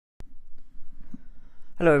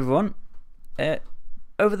Hello everyone.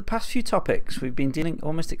 Over the past few topics we've been dealing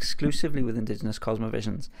almost exclusively with indigenous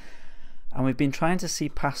cosmovisions, and we've been trying to see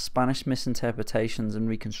past Spanish misinterpretations and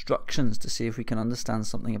reconstructions to see if we can understand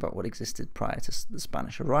something about what existed prior to the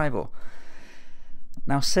Spanish arrival.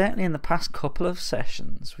 Now certainly in the past couple of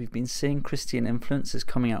sessions we've been seeing Christian influences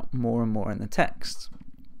coming out more and more in the text.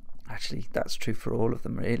 Actually that's true for all of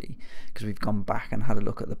them really, because we've gone back and had a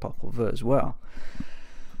look at the Popol Vuh as well.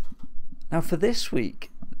 Now for this week,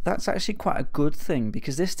 that's actually quite a good thing,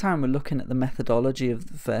 because this time we're looking at the methodology of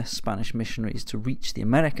the first Spanish missionaries to reach the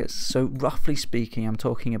Americas. So roughly speaking, I'm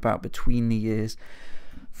talking about between the years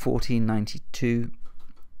 1492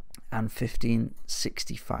 and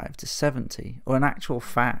 1565 to 70, or in actual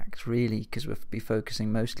fact really, because we'll be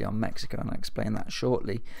focusing mostly on Mexico and I'll explain that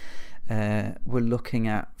shortly, we're looking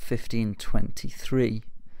at 1523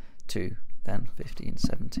 to then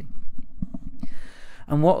 1570.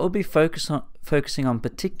 And what we'll be focusing on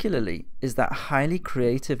particularly is that highly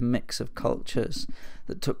creative mix of cultures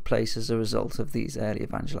that took place as a result of these early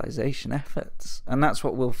evangelization efforts. And that's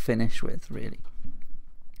what we'll finish with, really.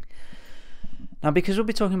 Now, because we'll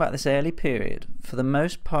be talking about this early period, for the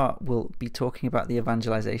most part we'll be talking about the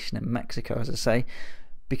evangelization in Mexico, as I say,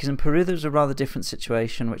 because in Peru there was a rather different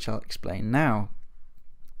situation, which I'll explain now.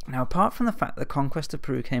 Now, apart from the fact that the conquest of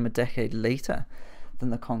Peru came a decade later than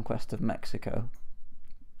the conquest of Mexico,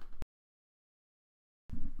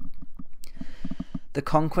 the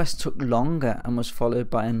conquest took longer and was followed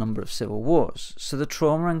by a number of civil wars, so the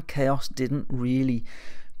trauma and chaos didn't really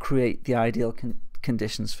create the ideal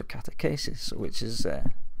conditions for catechesis, which is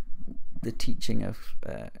the teaching of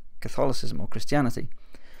Catholicism or Christianity.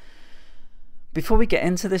 Before we get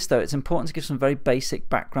into this though, it's important to give some very basic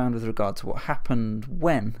background with regard to what happened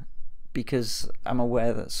when, because I'm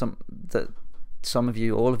aware that some of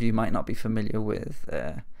you, all of you, might not be familiar with,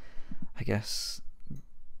 I guess,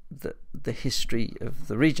 the history of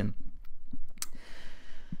the region.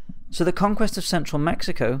 So the conquest of central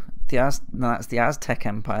Mexico, that's the Aztec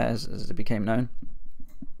Empire as it became known,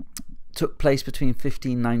 took place between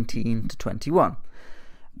 1519 to 21.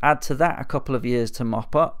 Add to that a couple of years to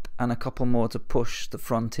mop up and a couple more to push the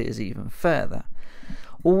frontiers even further.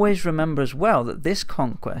 Always remember as well that this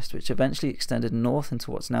conquest, which eventually extended north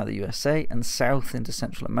into what's now the USA and south into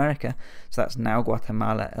Central America, so that's now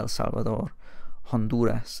Guatemala, El Salvador,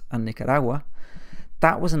 Honduras and Nicaragua,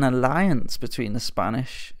 that was an alliance between the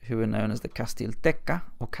Spanish, who were known as the Castilteca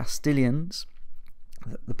or Castilians,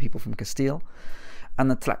 the people from Castile,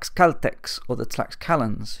 and the Tlaxcaltecs or the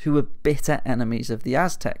Tlaxcalans, who were bitter enemies of the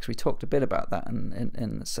Aztecs. We talked a bit about that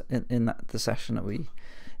in the session in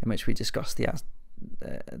which we discussed the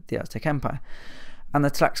Aztec Empire. And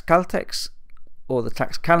the Tlaxcaltecs or the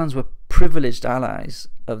Tlaxcalans were privileged allies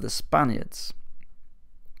of the Spaniards.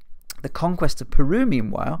 The conquest of Peru,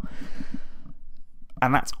 meanwhile,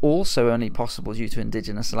 and that's also only possible due to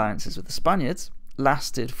indigenous alliances with the Spaniards,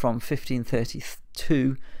 lasted from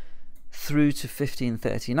 1532 through to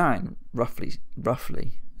 1539, roughly.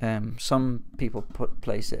 Some people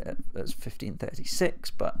place it as 1536,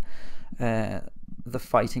 but the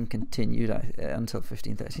fighting continued until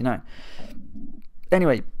 1539.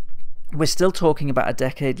 Anyway, we're still talking about a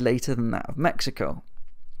decade later than that of Mexico.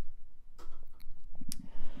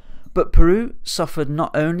 But Peru suffered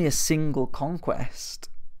not only a single conquest,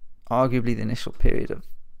 arguably the initial period of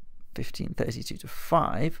 1532 to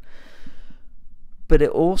 5, but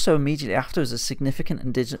it also immediately after there's a significant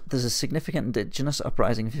indigenous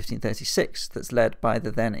uprising in 1536 that's led by the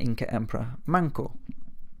then Inca Emperor Manco.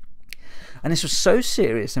 And this was so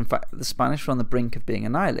serious, in fact, that the Spanish were on the brink of being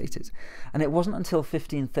annihilated. And it wasn't until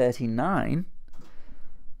 1539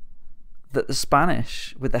 that the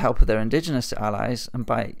Spanish, with the help of their indigenous allies, and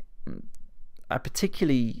I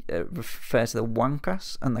particularly refer to the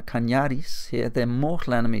Huancas and the Cañaris here, they're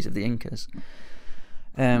mortal enemies of the Incas,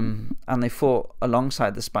 and they fought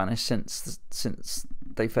alongside the Spanish since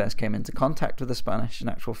they first came into contact with the Spanish, in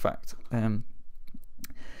actual fact. So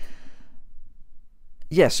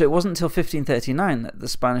it wasn't until 1539 that the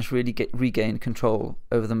Spanish really regained control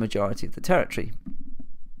over the majority of the territory.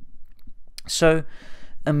 So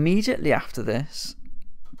immediately after this,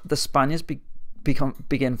 the Spaniards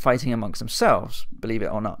begin fighting amongst themselves, believe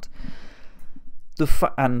it or not.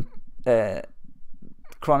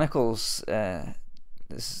 Chronicles,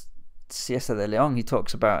 Siesta de León, he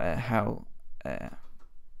talks about how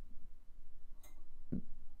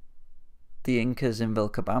the Incas in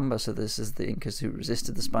Vilcabamba, so this is the Incas who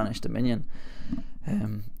resisted the Spanish dominion,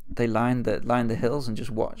 they lined the hills and just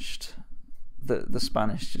watched the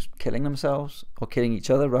Spanish just killing themselves, or killing each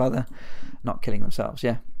other rather, not killing themselves,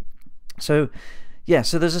 yeah. So Yeah,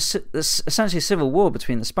 so there's essentially a civil war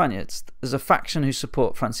between the Spaniards. There's a faction who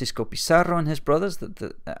support Francisco Pizarro and his brothers,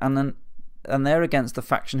 and they're against the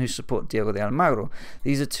faction who support Diego de Almagro.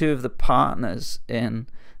 These are two of the partners in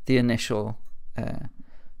the initial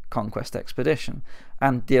conquest expedition.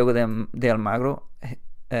 And Diego de Almagro,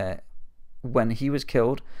 when he was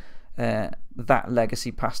killed, that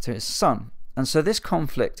legacy passed to his son. And so this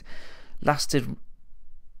conflict lasted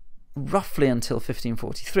roughly until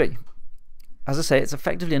 1543. As I say, it's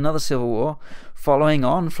effectively another civil war following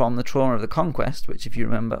on from the trauma of the conquest, which, if you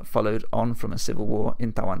remember, followed on from a civil war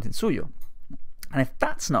in Tahuantinsuyo. And if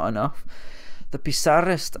that's not enough, the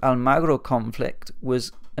Pizarrist-Almagro conflict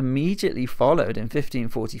was immediately followed in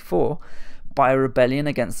 1544 by a rebellion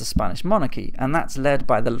against the Spanish monarchy, and that's led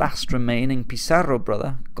by the last remaining Pizarro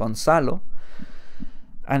brother, Gonzalo.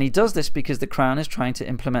 And he does this because the crown is trying to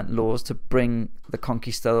implement laws to bring the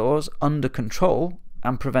conquistadors under control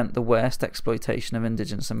and prevent the worst exploitation of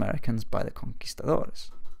indigenous Americans by the conquistadores.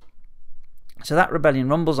 So that rebellion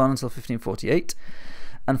rumbles on until 1548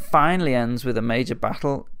 and finally ends with a major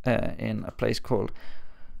battle in a place called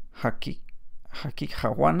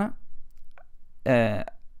Jaquijahuana,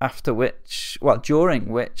 during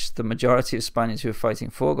which the majority of Spaniards who were fighting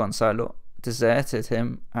for Gonzalo deserted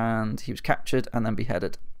him, and he was captured and then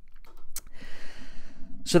beheaded.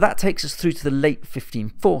 So that takes us through to the late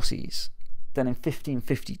 1540s. Then in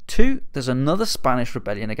 1552, there's another Spanish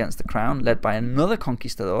rebellion against the crown, led by another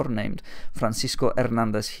conquistador named Francisco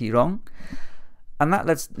Hernández Girón. And that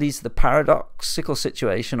leads to the paradoxical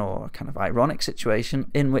situation, or kind of ironic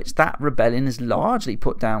situation, in which that rebellion is largely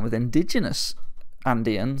put down with indigenous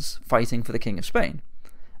Andeans fighting for the King of Spain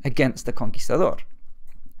against the conquistador.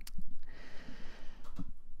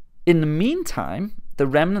 In the meantime, the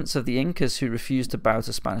remnants of the Incas who refused to bow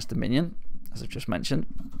to Spanish dominion, as I've just mentioned,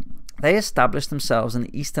 they established themselves in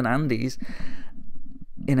the eastern Andes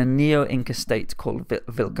in a neo-Inca state called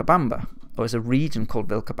Vilcabamba, or as a region called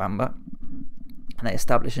Vilcabamba, and they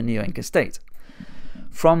established a neo-Inca state.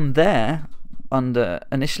 From there,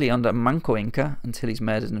 initially under Manco Inca, until he's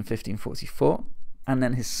murdered in 1544, and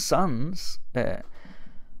then his sons,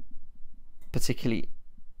 particularly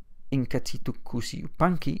Inca Titu Cusi,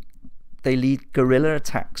 they lead guerrilla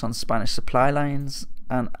attacks on Spanish supply lines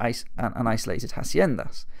and isolated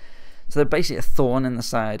haciendas. So they're basically a thorn in the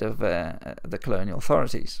side of the colonial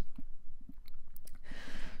authorities.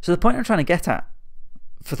 So the point I'm trying to get at,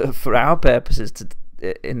 for our purposes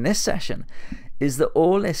in this session, is that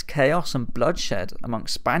all this chaos and bloodshed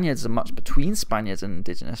amongst Spaniards and much between Spaniards and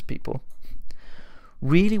indigenous people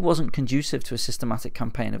really wasn't conducive to a systematic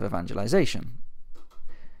campaign of evangelization.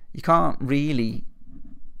 You can't really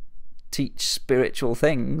teach spiritual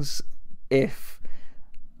things if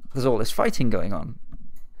there's all this fighting going on.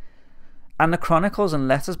 And the chronicles and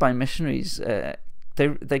letters by missionaries,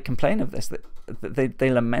 they complain of this, that they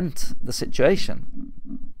lament the situation.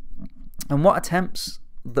 And what attempts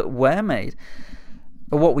that were made,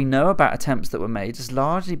 or what we know about attempts that were made, has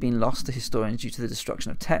largely been lost to historians due to the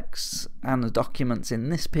destruction of texts and the documents in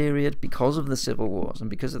this period because of the civil wars and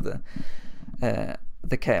because of the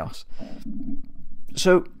chaos.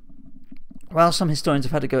 So, while some historians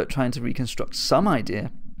have had a go at trying to reconstruct some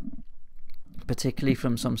idea, particularly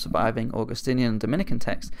from some surviving Augustinian and Dominican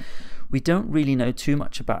texts, we don't really know too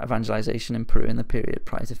much about evangelization in Peru in the period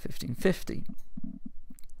prior to 1550.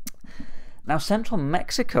 Now, central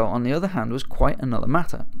Mexico, on the other hand, was quite another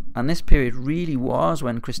matter, and this period really was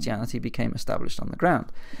when Christianity became established on the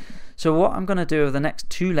ground. So what I'm going to do over the next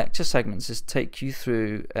two lecture segments is take you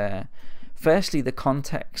through, firstly, the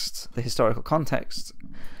context, the historical context,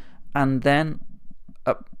 and then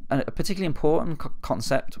a particularly important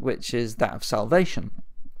concept, which is that of salvation.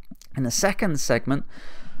 In the second segment,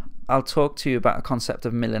 I'll talk to you about a concept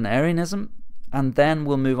of millenarianism, and then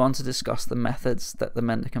we'll move on to discuss the methods that the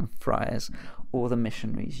Mendicant friars or the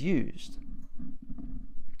missionaries used.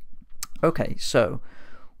 Okay, so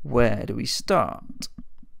where do we start?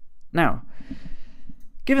 Now,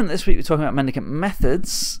 given that this week we're talking about mendicant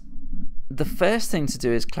methods, the first thing to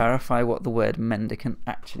do is clarify what the word mendicant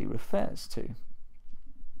actually refers to.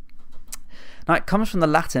 Now, it comes from the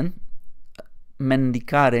Latin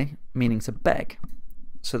mendicare, meaning to beg.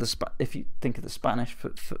 So if you think of the Spanish for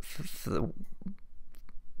the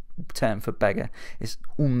term for beggar, is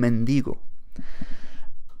un mendigo.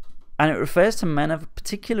 And it refers to men of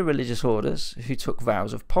particular religious orders who took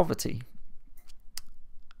vows of poverty.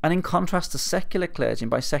 And in contrast to secular clergy,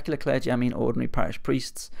 and by secular clergy I mean ordinary parish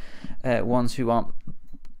priests, ones who aren't,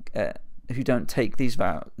 who don't take these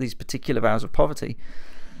particular vows of poverty,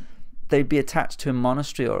 they'd be attached to a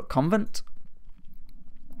monastery or a convent,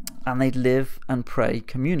 and they'd live and pray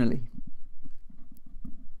communally.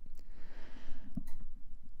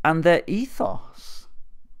 And their ethos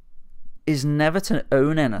is never to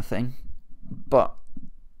own anything but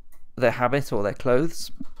their habit or their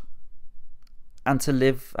clothes, and to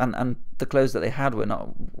live, and the clothes that they had were not,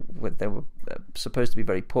 they were supposed to be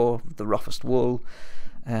very poor, the roughest wool.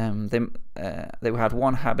 They had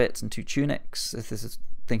one habit and two tunics. This is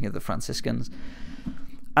thinking of the Franciscans,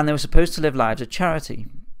 and they were supposed to live lives of charity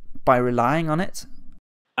by relying on it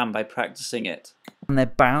and by practicing it. And they're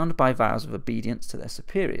bound by vows of obedience to their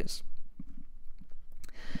superiors.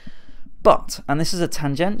 But, and this is a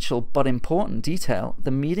tangential but important detail,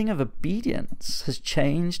 the meaning of obedience has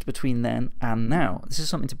changed between then and now. This is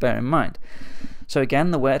something to bear in mind. So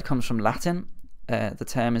again, the word comes from Latin. The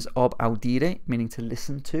term is ob audire, meaning to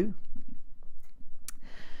listen to.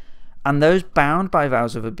 And those bound by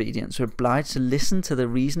vows of obedience were obliged to listen to the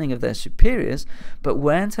reasoning of their superiors, but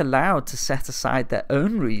weren't allowed to set aside their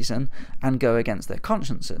own reason and go against their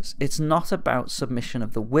consciences. It's not about submission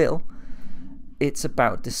of the will. It's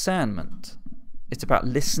about discernment. It's about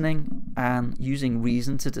listening and using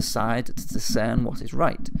reason to decide, to discern what is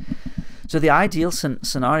right. So the ideal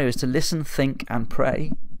scenario is to listen, think, and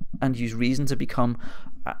pray, and use reason to become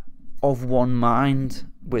of one mind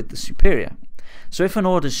with the superior. So if an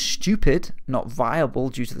order is stupid, not viable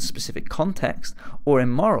due to the specific context, or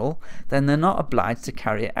immoral, then they're not obliged to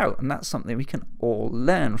carry it out, and that's something we can all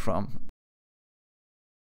learn from.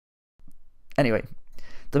 Anyway,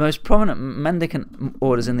 the most prominent mendicant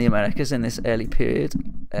orders in the Americas in this early period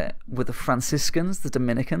were the Franciscans, the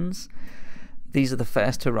Dominicans. These are the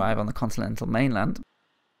first to arrive on the continental mainland.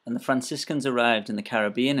 And the Franciscans arrived in the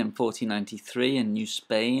Caribbean in 1493 in New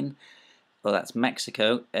Spain, well, that's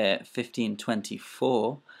Mexico,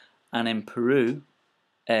 1524, and in Peru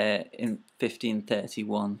in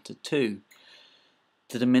 1531-2.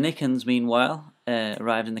 The Dominicans, meanwhile,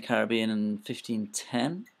 arrived in the Caribbean in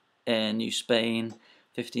 1510, in New Spain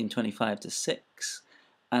 1525-6,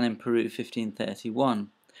 and in Peru 1531. And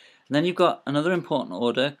then you've got another important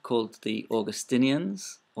order called the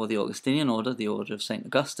Augustinians, or the Augustinian order, the order of St.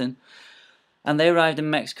 Augustine, and they arrived in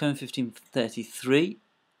Mexico in 1533,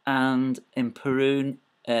 and in Peru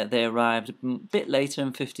they arrived a bit later in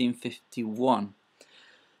 1551.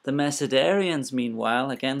 The Mercedarians, meanwhile,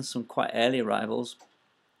 again some quite early arrivals,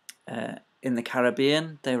 in the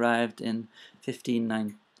Caribbean they arrived in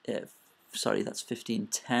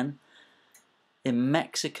 1510. In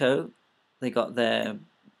Mexico they got there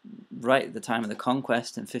right at the time of the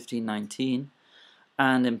conquest in 1519,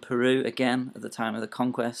 and in Peru again at the time of the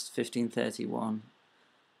conquest 1531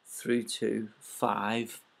 through to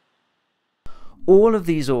 5. All of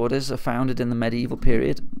these orders are founded in the medieval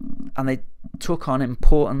period, and they took on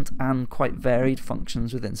important and quite varied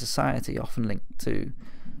functions within society, often linked to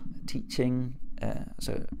teaching,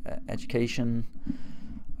 education,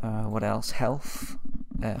 what else? Health,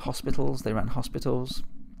 hospitals. They ran hospitals,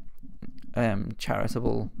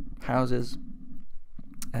 charitable houses,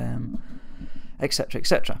 etc.,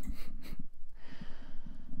 etc.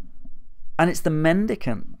 And it's the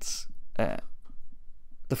mendicants,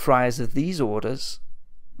 the friars of these orders,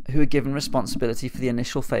 who are given responsibility for the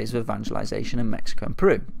initial phase of evangelization in Mexico and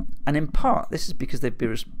Peru. And in part, this is because they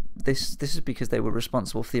were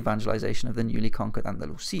responsible for the evangelization of the newly conquered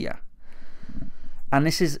Andalusia. And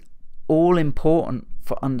this is all important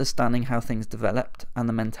for understanding how things developed and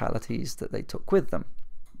the mentalities that they took with them.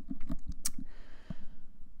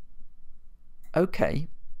 Okay,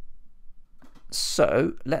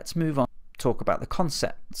 so let's move on to talk about the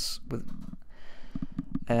concepts.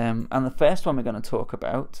 And the first one we're going to talk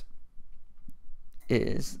about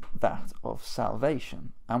is that of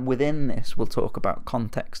salvation. And within this, we'll talk about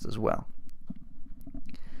context as well.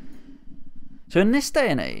 So in this day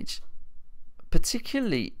and age,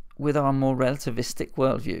 particularly with our more relativistic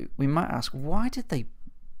worldview, we might ask, why did they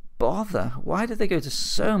bother? Why did they go to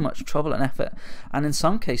so much trouble and effort, and in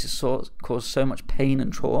some cases cause so much pain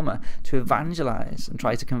and trauma to evangelize and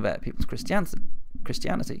try to convert people to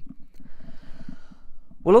Christianity?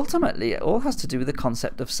 Well, ultimately, it all has to do with the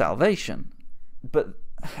concept of salvation. But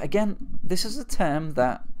again, this is a term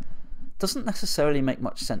that doesn't necessarily make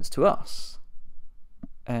much sense to us.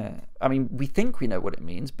 I mean, we think we know what it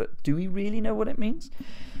means, but do we really know what it means?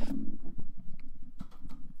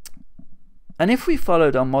 And if we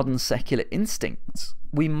followed our modern secular instincts,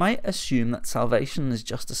 we might assume that salvation is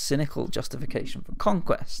just a cynical justification for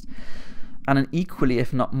conquest, and an equally,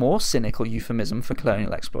 if not more cynical euphemism for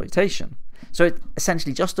colonial exploitation. So it's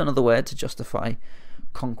essentially just another word to justify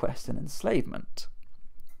conquest and enslavement.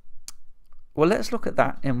 Well, let's look at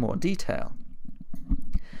that in more detail.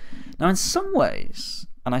 Now, in some ways,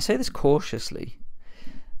 and I say this cautiously,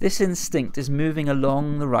 This instinct is moving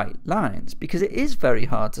along the right lines, because it is very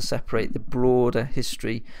hard to separate the broader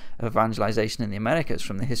history of evangelization in the Americas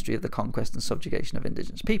from the history of the conquest and subjugation of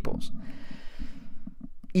indigenous peoples.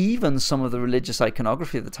 Even some of the religious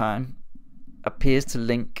iconography of the time appears to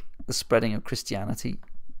link the spreading of Christianity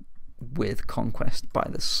with conquest by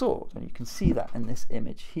the sword, and you can see that in this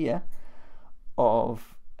image here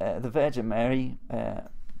of the Virgin Mary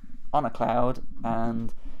on a cloud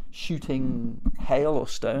and shooting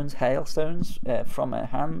hailstones from her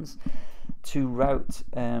hands to rout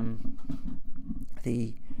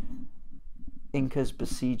the Incas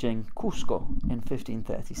besieging Cusco in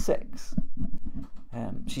 1536.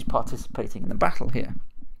 She's participating in the battle here.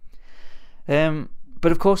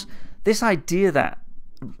 But of course, this idea that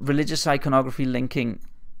religious iconography linking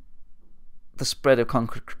the spread of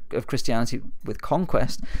Christianity with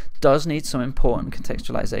conquest does need some important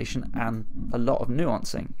contextualization and a lot of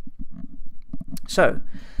nuancing. So,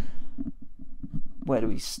 where do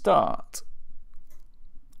we start?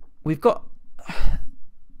 We've got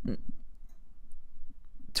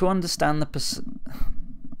to understand the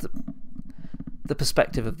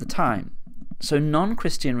perspective of the time. So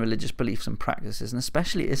non-Christian religious beliefs and practices, and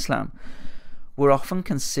especially Islam, were often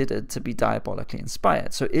considered to be diabolically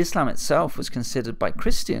inspired. So Islam itself was considered by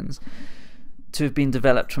Christians to have been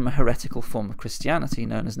developed from a heretical form of Christianity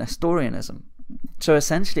known as Nestorianism. So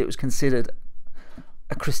essentially it was considered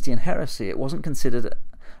a Christian heresy. It wasn't considered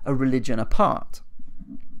a religion apart.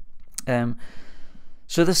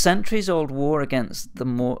 So the centuries-old war against the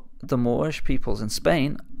Moorish peoples in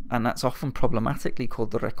Spain, and that's often problematically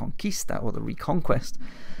called the Reconquista, or the Reconquest,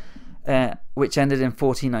 which ended in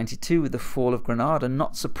 1492 with the fall of Granada,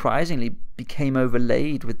 not surprisingly became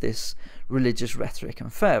overlaid with this religious rhetoric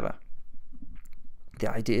and fervour.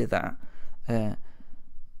 The idea that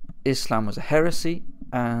Islam was a heresy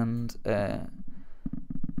and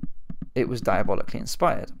it was diabolically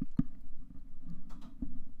inspired.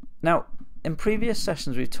 Now, in previous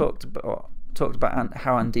sessions we've talked about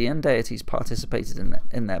how Andean deities participated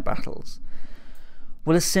in their battles.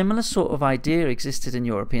 Well, a similar sort of idea existed in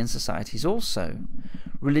European societies also.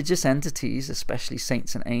 Religious entities, especially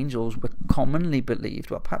saints and angels, were commonly believed,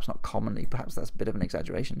 well, perhaps not commonly, perhaps that's a bit of an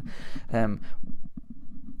exaggeration,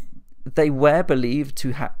 they were believed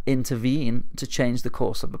to intervene to change the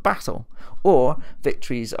course of a battle, or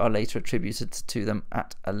victories are later attributed to them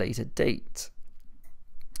at a later date.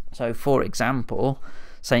 So, for example,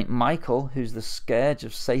 Saint Michael, who's the scourge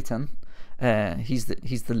of Satan, he's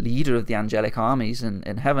the leader of the angelic armies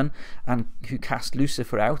in heaven, and who cast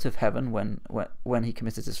Lucifer out of heaven when he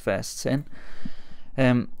committed his first sin.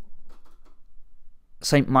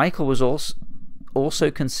 Saint Michael was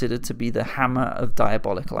also considered to be the hammer of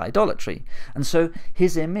diabolical idolatry, and so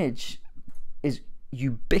his image is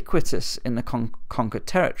ubiquitous in the conquered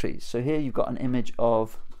territories. So here you've got an image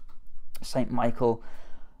of Saint Michael.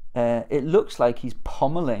 It looks like he's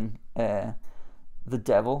pommeling the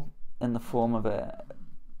devil in the form of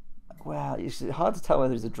well, it's hard to tell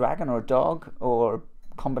whether it's a dragon or a dog or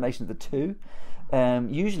a combination of the two.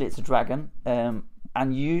 Usually it's a dragon, and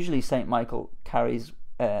usually Saint Michael carries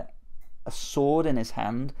a sword in his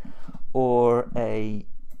hand or a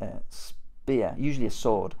spear, usually a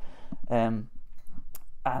sword. And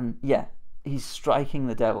yeah, he's striking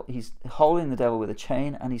the devil. He's holding the devil with a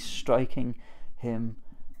chain and he's striking him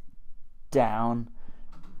down.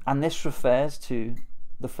 And this refers to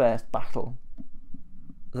the first battle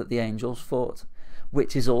that the angels fought,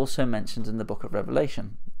 which is also mentioned in the book of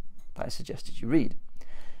Revelation that I suggested you read.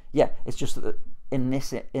 Yeah, it's just that in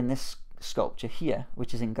this sculpture here,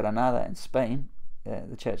 which is in Granada in Spain,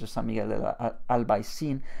 the church of San Miguel de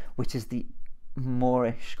Albaicin, which is the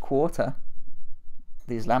Moorish quarter,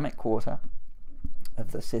 the Islamic quarter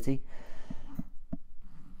of the city,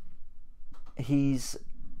 he's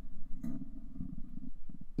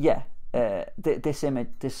this image,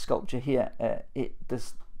 this sculpture here,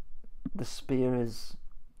 the spear is,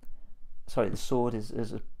 sorry, the sword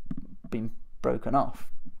has been broken off.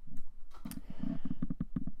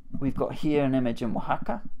 We've got here an image in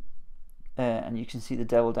Oaxaca, and you can see the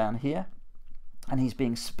devil down here, and he's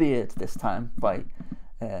being speared this time by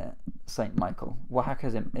Saint Michael.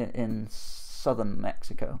 Oaxaca's in southern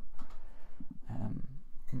Mexico.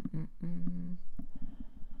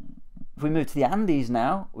 If we move to the Andes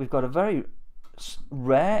now, we've got a very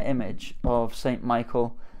rare image of Saint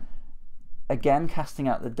Michael again casting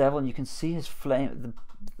out the devil, and you can see his flame,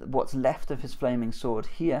 what's left of his flaming sword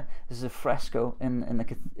here. This is a fresco in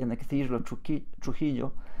the cathedral of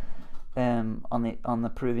Trujillo, on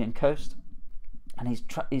the Peruvian coast, and he's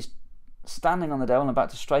standing on the devil and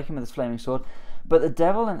about to strike him with his flaming sword, but the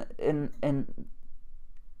devil in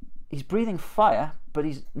he's breathing fire, but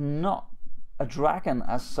he's not a dragon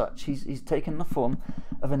as such. He's taken the form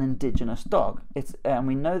of an indigenous dog. And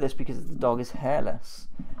we know this because the dog is hairless.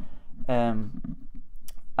 And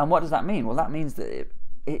what does that mean? Well, that means that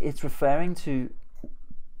it's referring to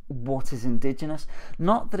what is indigenous.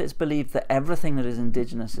 Not that it's believed that everything that is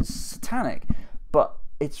indigenous is satanic, but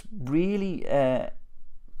it's really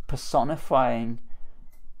personifying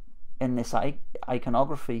in this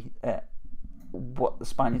iconography what the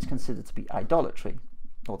Spaniards considered to be idolatry,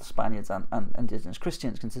 or the Spaniards and indigenous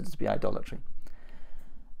Christians considered to be idolatry.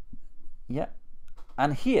 Yeah.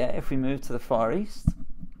 And here, if we move to the Far East,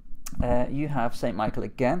 you have St. Michael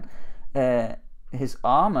again. His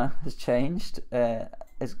armor has changed,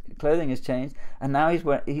 his clothing has changed, and now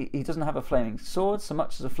he doesn't have a flaming sword so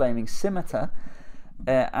much as a flaming scimitar,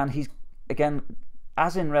 and he's, again,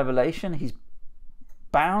 as in Revelation, he's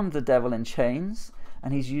bound the devil in chains,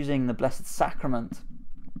 and he's using the Blessed Sacrament,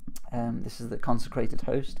 this is the consecrated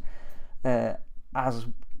host, as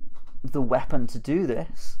the weapon to do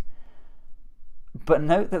this. But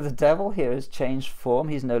note that the devil here has changed form.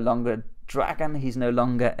 He's no longer a dragon, he's no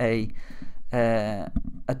longer a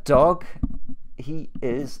dog. He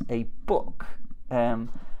is a book, from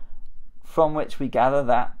which we gather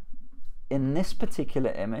that in this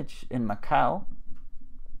particular image in Macau,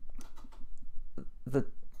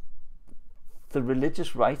 the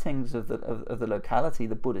religious writings of the locality,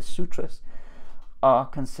 the Buddhist sutras, are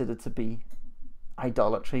considered to be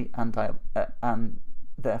idolatry and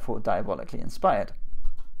therefore diabolically inspired.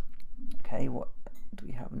 Okay, what do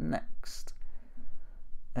we have next?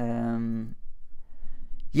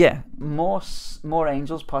 Yeah, more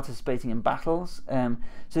angels participating in battles. So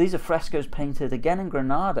these are frescoes painted again in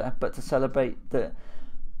Granada, but to celebrate the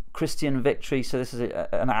Christian victory. So this is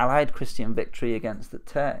an allied Christian victory against the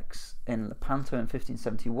Turks in Lepanto in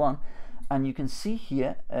 1571. And you can see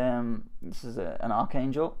here, this is an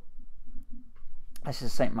archangel. This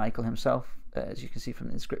is St. Michael himself, as you can see from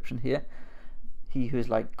the inscription here. He who is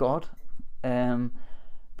like God.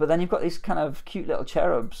 But then you've got these kind of cute little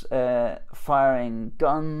cherubs firing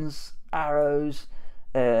guns, arrows.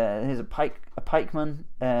 Here's a pikeman.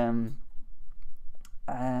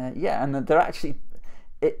 Yeah, and they're actually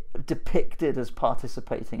depicted as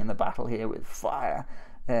participating in the battle here with fire,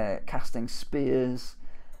 casting spears.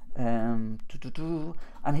 And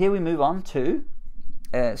here we move on to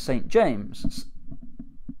St. James,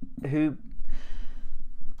 who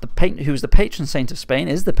was the patron saint of Spain,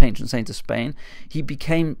 is the patron saint of Spain. He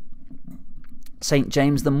became St.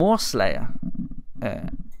 James the Moor Slayer,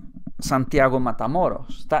 Santiago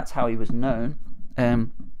Matamoros. That's how he was known.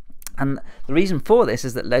 And the reason for this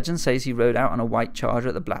is that legend says he rode out on a white charger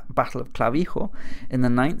at the Battle of Clavijo in the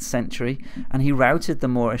 9th century, and he routed the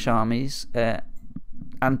Moorish armies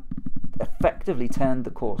and effectively turned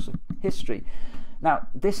the course of history. Now,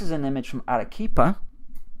 this is an image from Arequipa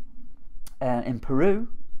in Peru,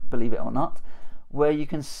 believe it or not, where you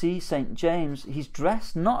can see St. James. He's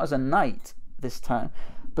dressed not as a knight this time,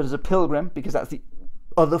 but as a pilgrim, because that's the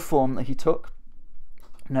other form that he took.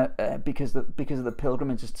 No, because of the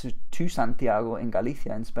pilgrimages to Santiago in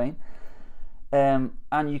Galicia in Spain, and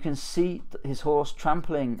you can see his horse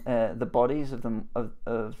trampling the bodies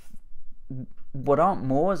of what aren't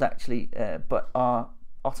Moors actually, but are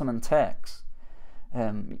Ottoman Turks,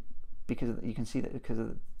 because you can see that because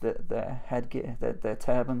of their headgear, their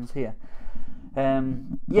turbans here.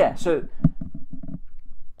 Yeah, so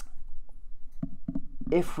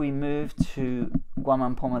if we move to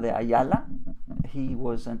Guaman Poma de Ayala, he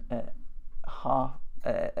was half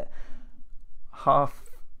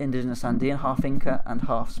indigenous Andean, half Inca, and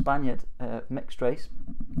half Spaniard, mixed race,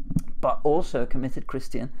 but also a committed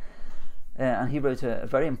Christian. And he wrote a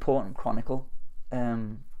very important chronicle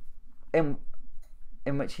in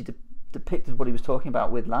which he depicted what he was talking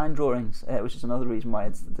about with line drawings, which is another reason why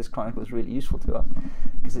this chronicle is really useful to us,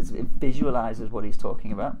 because it visualizes what he's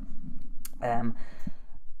talking about.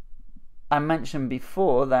 I mentioned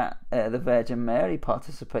before that the Virgin Mary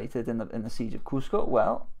participated in the siege of Cusco.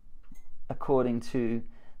 Well, according to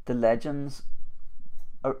the legends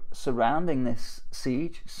surrounding this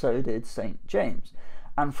siege, so did St. James.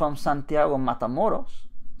 And from Santiago Matamoros,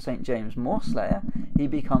 St. James Moor Slayer, he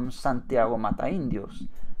becomes Santiago Mata Indios,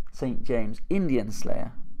 St. James Indian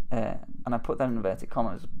Slayer. And I put that in inverted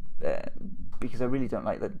commas because I really don't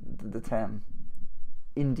like the term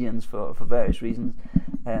Indians for various reasons,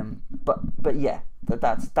 but yeah,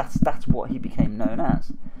 that's what he became known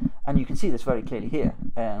as, and you can see this very clearly here.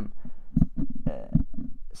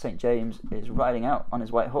 St. James is riding out on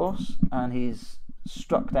his white horse, and he's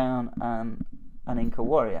struck down an Inca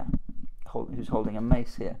warrior who's holding a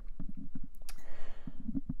mace here.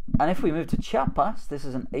 And if we move to Chiapas, this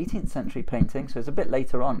is an 18th century painting, so it's a bit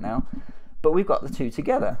later on now, but we've got the two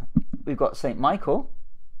together. We've got St. Michael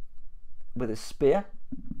with his spear,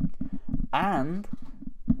 and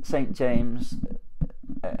St. James,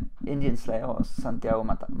 Indian Slayer, or Santiago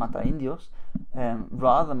Mata Indios,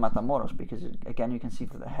 rather than Matamoros, because again you can see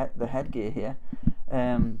the headgear here,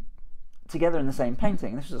 together in the same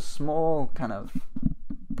painting. This is a small kind of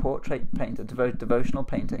portrait painting, devotional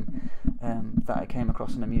painting that I came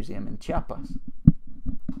across in a museum in Chiapas.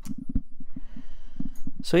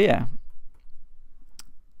 So yeah.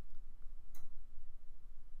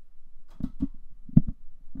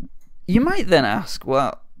 You might then ask,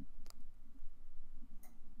 well,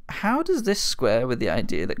 how does this square with the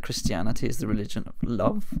idea that Christianity is the religion of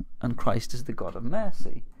love and Christ is the God of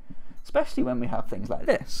mercy? Especially when we have things like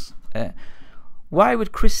this. Why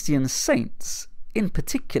would Christian saints, in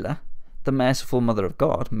particular the merciful Mother of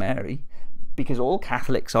God, Mary, because all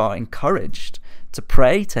Catholics are encouraged to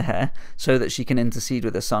pray to her so that she can intercede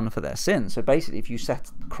with her Son for their sins. So basically, if you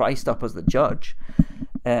set Christ up as the judge,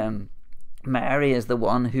 Mary is the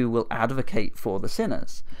one who will advocate for the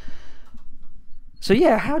sinners. So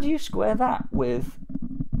yeah, how do you square that with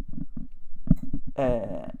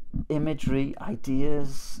imagery,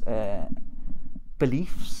 ideas,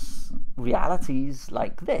 beliefs, realities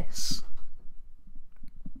like this?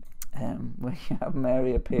 Where you have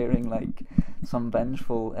Mary appearing like some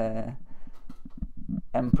vengeful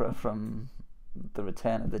emperor from the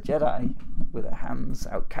Return of the Jedi with her hands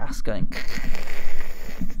outcast going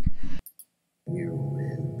You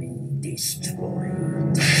will be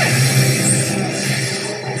destroyed.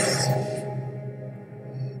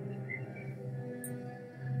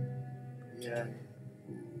 Yeah.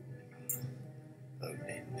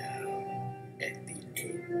 Only now, at the end, do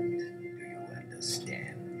you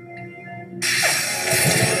understand?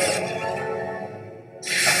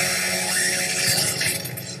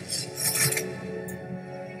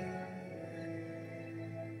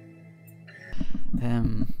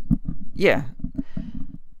 Yeah.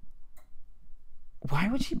 Why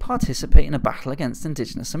would she participate in a battle against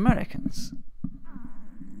Indigenous Americans?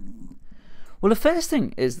 Well, the first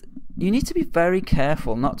thing is you need to be very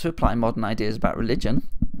careful not to apply modern ideas about religion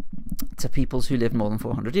to peoples who lived more than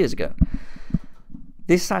 400 years ago.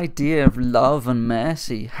 This idea of love and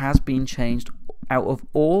mercy has been changed out of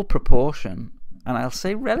all proportion, and I'll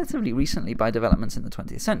say relatively recently, by developments in the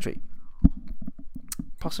 20th century.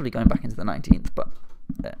 Possibly going back into the 19th, but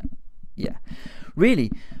yeah.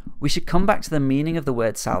 Really, we should come back to the meaning of the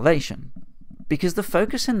word salvation, because the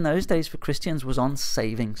focus in those days for Christians was on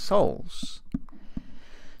saving souls.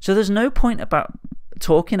 So there's no point about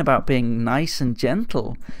talking about being nice and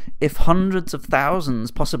gentle if hundreds of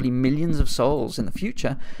thousands, possibly millions of souls in the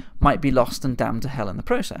future might be lost and damned to hell in the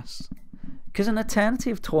process. Because an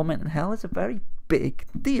eternity of torment in hell is a very big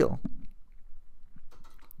deal.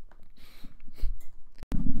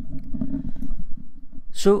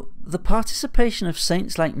 So the participation of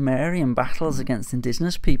saints like Mary in battles against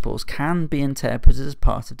indigenous peoples can be interpreted as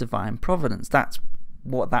part of divine providence. That's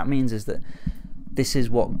what that means, is that this is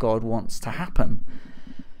what God wants to happen.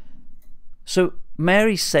 So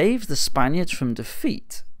Mary saved the Spaniards from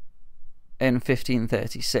defeat in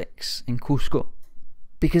 1536 in Cusco,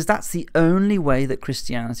 because that's the only way that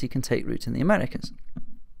Christianity can take root in the Americas.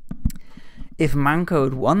 If Manco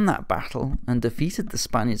had won that battle and defeated the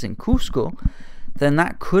Spaniards in Cusco, then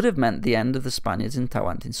that could have meant the end of the Spaniards in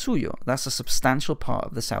Tahuantinsuyo. That's a substantial part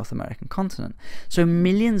of the South American continent. So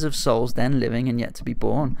millions of souls then living and yet to be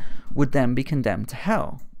born would then be condemned to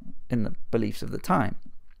hell in the beliefs of the time.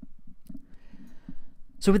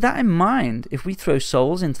 So with that in mind, if we throw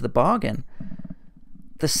souls into the bargain,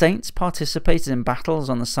 the saints participated in battles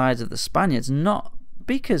on the sides of the Spaniards, not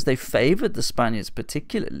because they favoured the Spaniards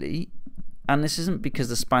particularly, and this isn't because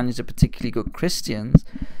the Spaniards are particularly good Christians,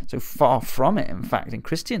 so far from it. In fact, in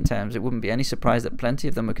Christian terms, it wouldn't be any surprise that plenty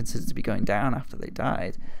of them were considered to be going down after they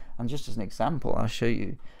died. And just as an example, I'll show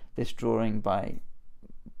you this drawing by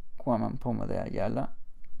Guaman Poma de Ayala,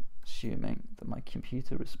 assuming that my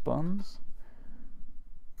computer responds.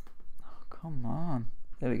 Oh, come on.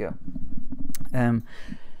 There we go. In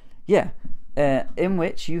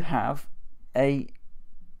which you have a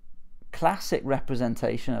classic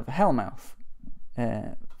representation of a hellmouth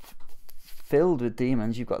filled with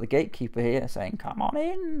demons. You've got the gatekeeper here saying, "Come on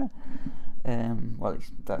in." Well,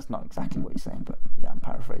 that's not exactly what he's saying, but yeah, I'm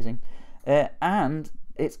paraphrasing. And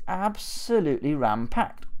it's absolutely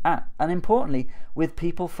ram-packed, and importantly, with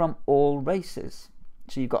people from all races.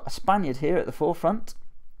 So you've got a Spaniard here at the forefront,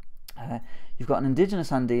 You've got an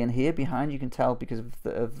indigenous Andean here behind. You can tell because of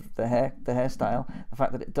the hairstyle, the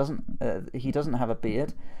fact that it doesn't he doesn't have a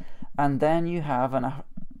beard, and then you have an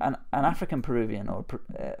African Peruvian, or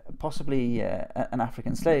possibly an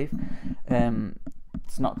African slave.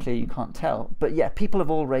 It's not clear, you can't tell, but yeah, people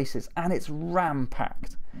of all races, and it's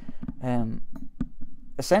ram-packed.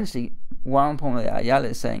 Essentially, Juan Ponce de Ayala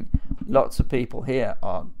is saying lots of people here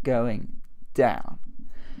are going down,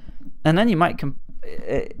 and then you might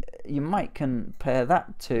compare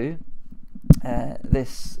that to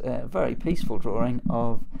this very peaceful drawing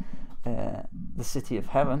of the city of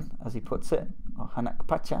heaven, as he puts it, or Hanak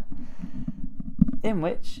Pacha, in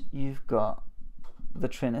which you've got the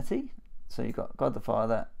Trinity. So you've got God the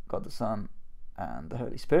Father, God the Son, and the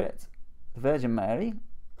Holy Spirit, the Virgin Mary,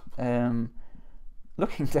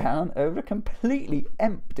 looking down over a completely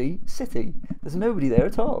empty city. There's nobody there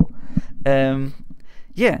at all.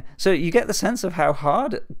 Yeah, so you get the sense of how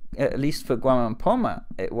hard, at least for Guaman Poma,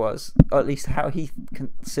 it was, or at least how he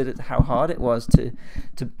considered how hard it was to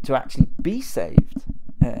actually be saved.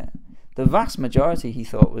 The vast majority he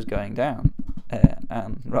thought was going down,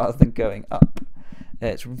 and rather than going up.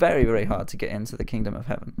 It's very, very hard to get into the kingdom of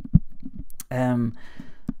heaven.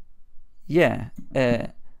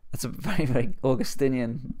 It's a very, very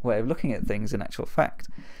Augustinian way of looking at things in actual fact.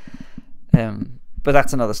 But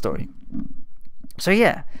that's another story. So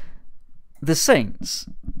yeah, the saints,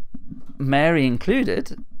 Mary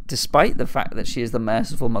included, despite the fact that she is the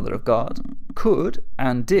merciful Mother of God, could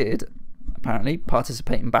and did apparently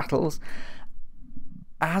participate in battles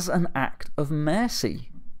as an act of mercy,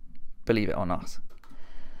 believe it or not.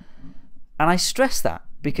 And I stress that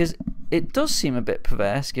because it does seem a bit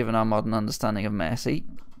perverse given our modern understanding of mercy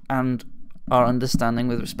and our understanding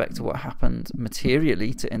with respect to what happened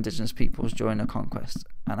materially to indigenous peoples during the conquest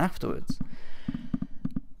and afterwards.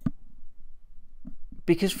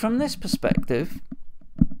 Because from this perspective,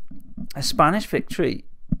 a Spanish victory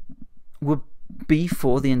would be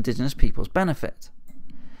for the indigenous people's benefit.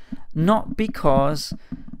 Not because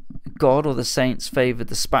God or the saints favoured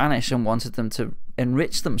the Spanish and wanted them to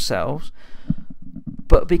enrich themselves,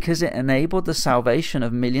 but because it enabled the salvation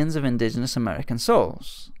of millions of indigenous American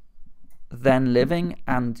souls, then living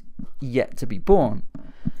and yet to be born.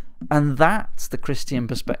 And that's the Christian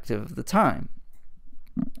perspective of the time.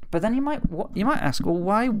 But then you might ask, well,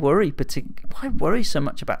 why worry so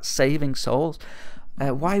much about saving souls?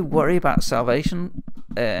 Why worry about salvation?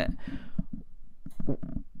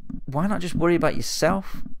 Why not just worry about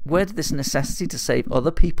yourself? Where did this necessity to save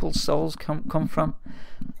other people's souls come from?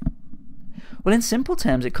 Well, in simple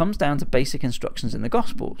terms, it comes down to basic instructions in the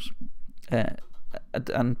Gospels. And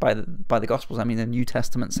by the Gospels, I mean the New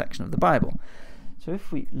Testament section of the Bible. So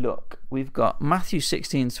if we look, we've got Matthew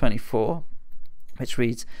 16:24, which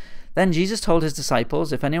reads, "Then Jesus told his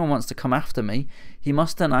disciples, if anyone wants to come after me, he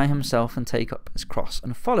must deny himself and take up his cross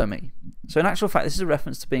and follow me." So in actual fact, this is a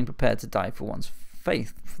reference to being prepared to die for one's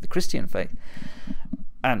faith, for the Christian faith,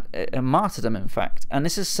 and a martyrdom, in fact. And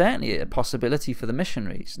this is certainly a possibility for the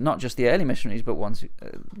missionaries, not just the early missionaries, but ones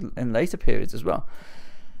in later periods as well.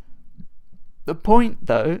 The point,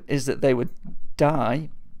 though, is that they would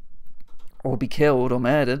die or be killed or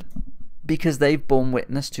murdered because they've borne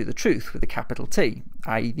witness to the truth with a capital T,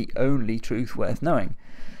 i.e. the only truth worth knowing.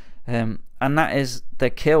 And that is,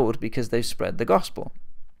 they're killed because they've spread the gospel.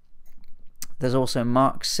 There's also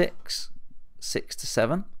Mark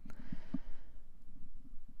 6:6-7,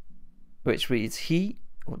 which reads,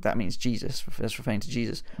 that means Jesus, that's referring to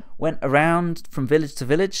Jesus, went around from village to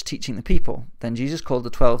village teaching the people. Then Jesus called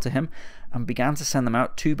the 12 to him and began to send them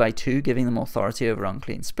out 2 by 2, giving them authority over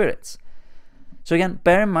unclean spirits. So again,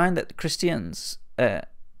 bear in mind that Christians,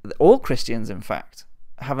 all Christians in fact,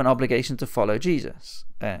 have an obligation to follow Jesus,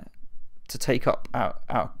 to take up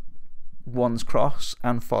our one's cross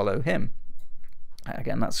and follow him.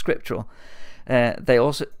 Again, that's scriptural. They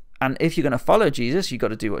also, and if you're going to follow Jesus, you've got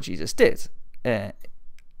to do what Jesus did,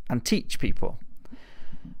 and teach people.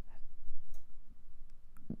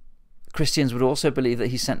 Christians would also believe that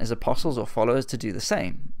he sent his apostles or followers to do the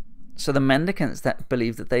same. So the mendicants that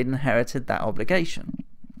believed that they'd inherited that obligation.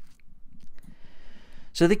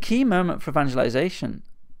 So the key moment for evangelization,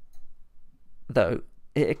 though,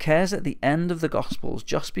 it occurs at the end of the Gospels,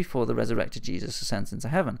 just before the resurrected Jesus ascends into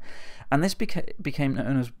heaven. And this became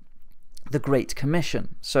known as the Great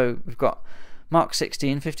Commission. So we've got Mark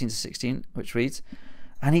 16:15-16, which reads,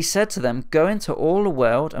 "And he said to them, go into all the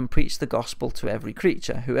world and preach the gospel to every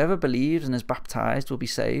creature. Whoever believes and is baptized will be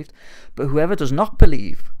saved, but whoever does not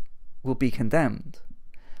believe will be condemned."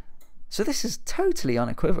 So this is totally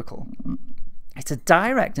unequivocal. It's a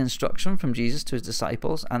direct instruction from Jesus to his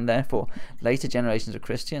disciples, and therefore later generations of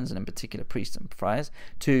Christians, and in particular priests and friars,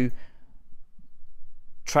 to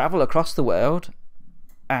travel across the world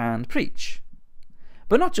and preach.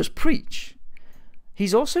 But not just preach.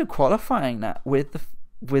 He's also qualifying that with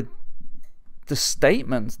the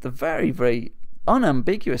statement, the very, very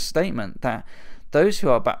unambiguous statement that those who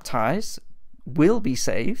are baptized will be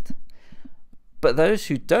saved, but those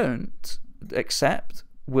who don't accept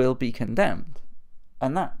will be condemned.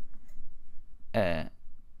 And that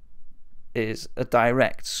is a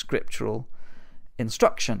direct scriptural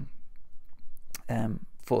instruction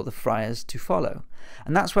for the friars to follow.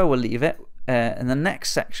 And that's where we'll leave it. In the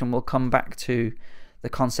next section, we'll come back to the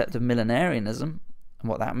concept of millenarianism and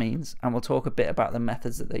what that means, and we'll talk a bit about the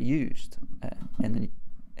methods that they used in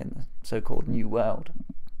the so-called New World.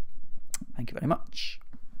 Thank you very much.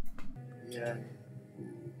 Yeah.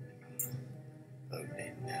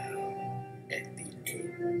 Only now, at the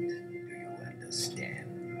end.